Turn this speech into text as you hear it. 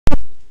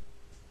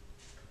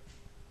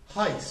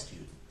Hi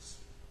students.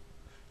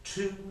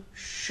 To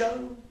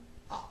show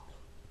up.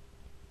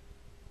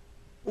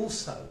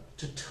 Also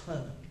to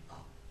turn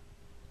up.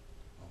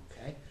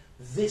 Okay?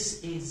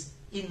 This is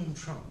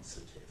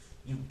intransitive.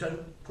 You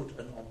don't put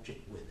an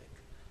object with it.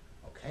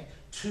 Okay?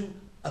 To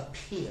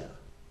appear.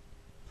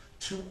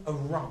 To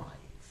arrive.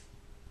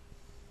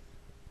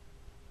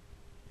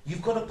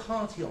 You've got a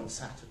party on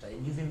Saturday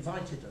and you've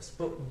invited us,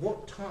 but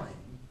what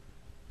time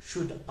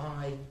should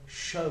I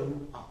show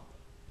up,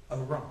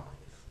 arrive?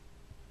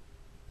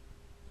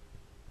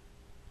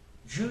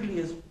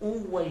 Julia's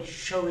always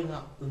showing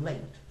up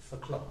late for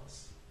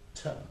class.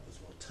 Turn up as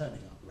well, turning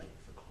up late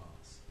for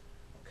class.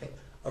 Okay?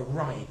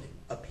 Arriving,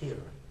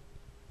 appearing.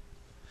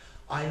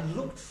 I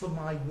looked for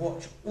my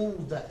watch all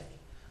day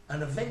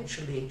and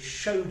eventually it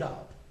showed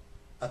up,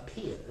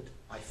 appeared,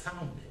 I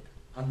found it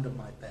under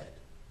my bed.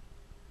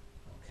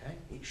 Okay?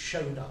 It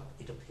showed up,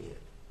 it appeared.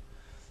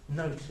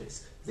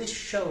 Notice, this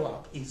show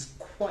up is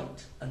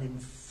quite an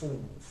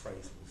informal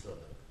phrasal verb,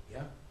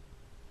 yeah?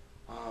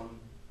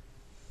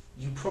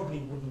 You probably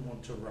wouldn't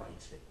want to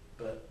write it,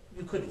 but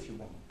you could if you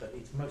want, but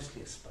it's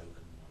mostly a spoken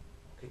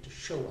one, okay? To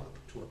show up,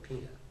 to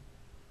appear.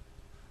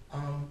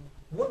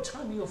 What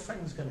time are your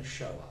friends going to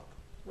show up?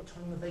 What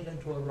time are they going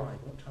to arrive?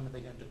 What time are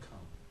they going to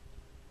come?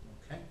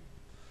 Okay?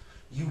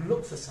 You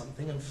look for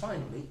something and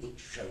finally it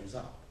shows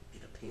up,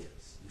 it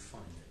appears, you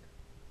find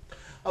it.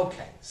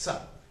 Okay, so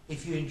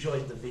if you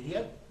enjoyed the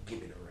video, give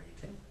it a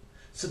rating,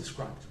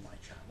 subscribe to my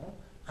channel,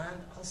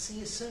 and I'll see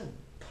you soon.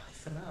 Bye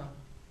for now.